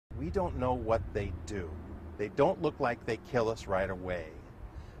don't know what they do. They don't look like they kill us right away,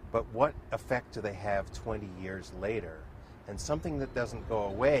 but what effect do they have 20 years later? And something that doesn't go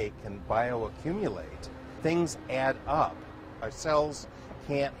away can bioaccumulate. Things add up. Our cells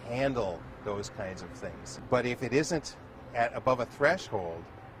can't handle those kinds of things. But if it isn't at above a threshold,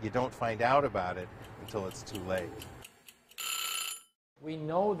 you don't find out about it until it's too late. We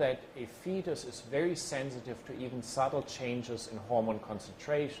know that a fetus is very sensitive to even subtle changes in hormone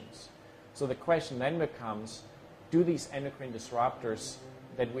concentrations. So the question then becomes, do these endocrine disruptors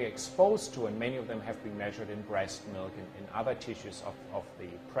that we're exposed to, and many of them have been measured in breast milk and in other tissues of the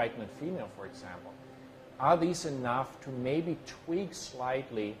pregnant female, for example, are these enough to maybe tweak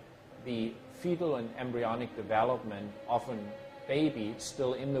slightly the fetal and embryonic development of a baby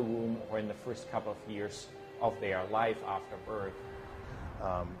still in the womb or in the first couple of years of their life after birth?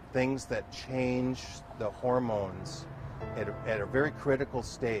 Things that change the hormones at a very critical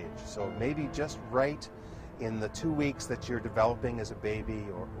stage. So maybe just right in the 2 weeks that you're developing as a baby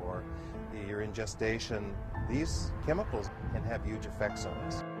or you're in gestation, these chemicals can have huge effects on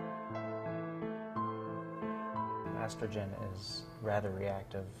us. Estrogen is rather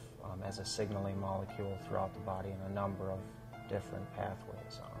reactive as a signaling molecule throughout the body in a number of different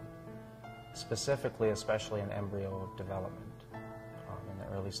pathways. Specifically, especially in embryo development. In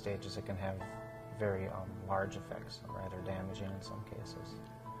the early stages, it can have very large effects, rather damaging in some cases.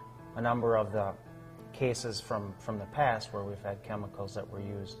 A number of the cases from the past where we've had chemicals that were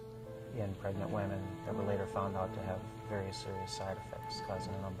used in pregnant women that were later found out to have very serious side effects,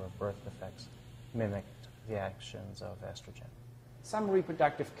 causing a number of birth defects, mimicked the actions of estrogen. Some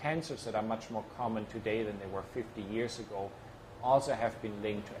reproductive cancers that are much more common today than they were 50 years ago also have been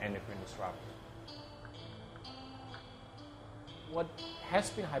linked to endocrine disruptors. What has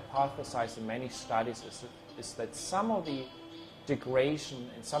been hypothesized in many studies is that some of the degradation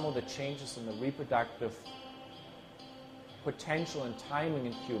and some of the changes in the reproductive potential and timing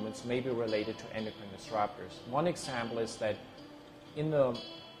in humans may be related to endocrine disruptors. One example is that in the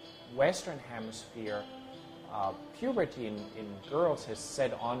Western Hemisphere, puberty in girls has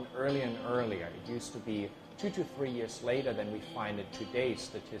set on earlier and earlier. It used to be 2 to 3 years later than we find it today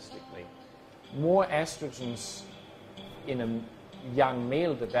statistically. More estrogens in a young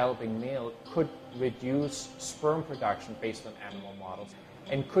male, developing male, could reduce sperm production based on animal models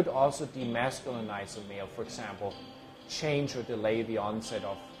and could also demasculinize a male, for example, change or delay the onset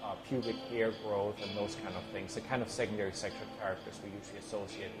of pubic hair growth and those kind of things, the kind of secondary sexual characters we usually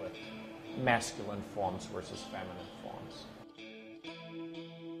associate with masculine forms versus feminine forms.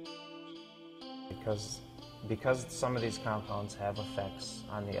 Because some of these compounds have effects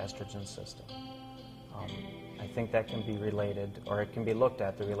on the estrogen system, I think that can be related, or it can be looked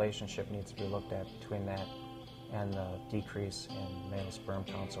at, the relationship needs to be looked at between that and the decrease in male sperm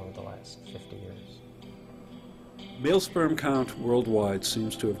counts over the last 50 years. Male sperm count worldwide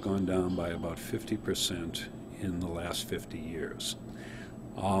seems to have gone down by about 50% in the last 50 years.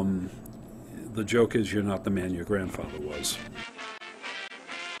 The joke is you're not the man your grandfather was.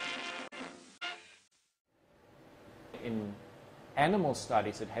 In animal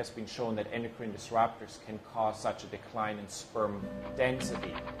studies, it has been shown that endocrine disruptors can cause such a decline in sperm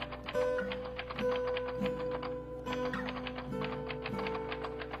density.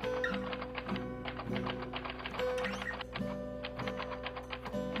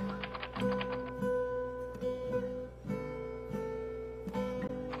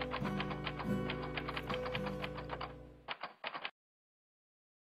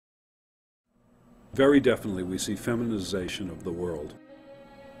 Very definitely we see feminization of the world.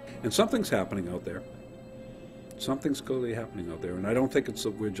 And something's happening out there. Something's clearly happening out there, and I don't think it's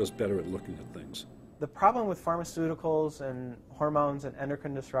that we're just better at looking at things. The problem with pharmaceuticals and hormones and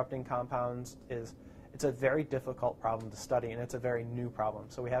endocrine disrupting compounds is it's a very difficult problem to study, and it's a very new problem,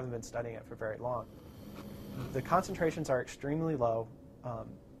 so we haven't been studying it for very long. The concentrations are extremely low,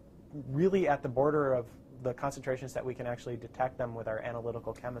 really at the border of the concentrations that we can actually detect them with our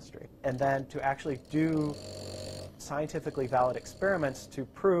analytical chemistry. And then to actually do scientifically valid experiments to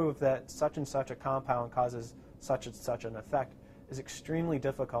prove that such and such a compound causes such and such an effect is extremely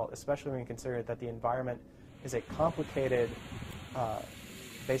difficult, especially when you consider that the environment is a complicated,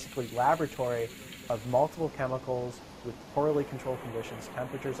 basically laboratory of multiple chemicals with poorly controlled conditions.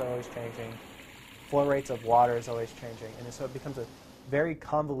 Temperatures are always changing, flow rates of water is always changing, and so it becomes a very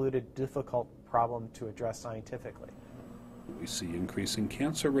convoluted, difficult problem to address scientifically. We see increasing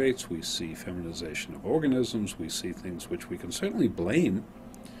cancer rates, we see feminization of organisms, we see things which we can certainly blame,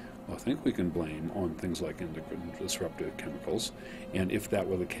 or think we can blame, on things like endocrine disruptive chemicals, and if that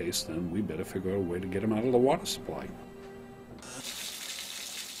were the case, then we better figure out a way to get them out of the water supply.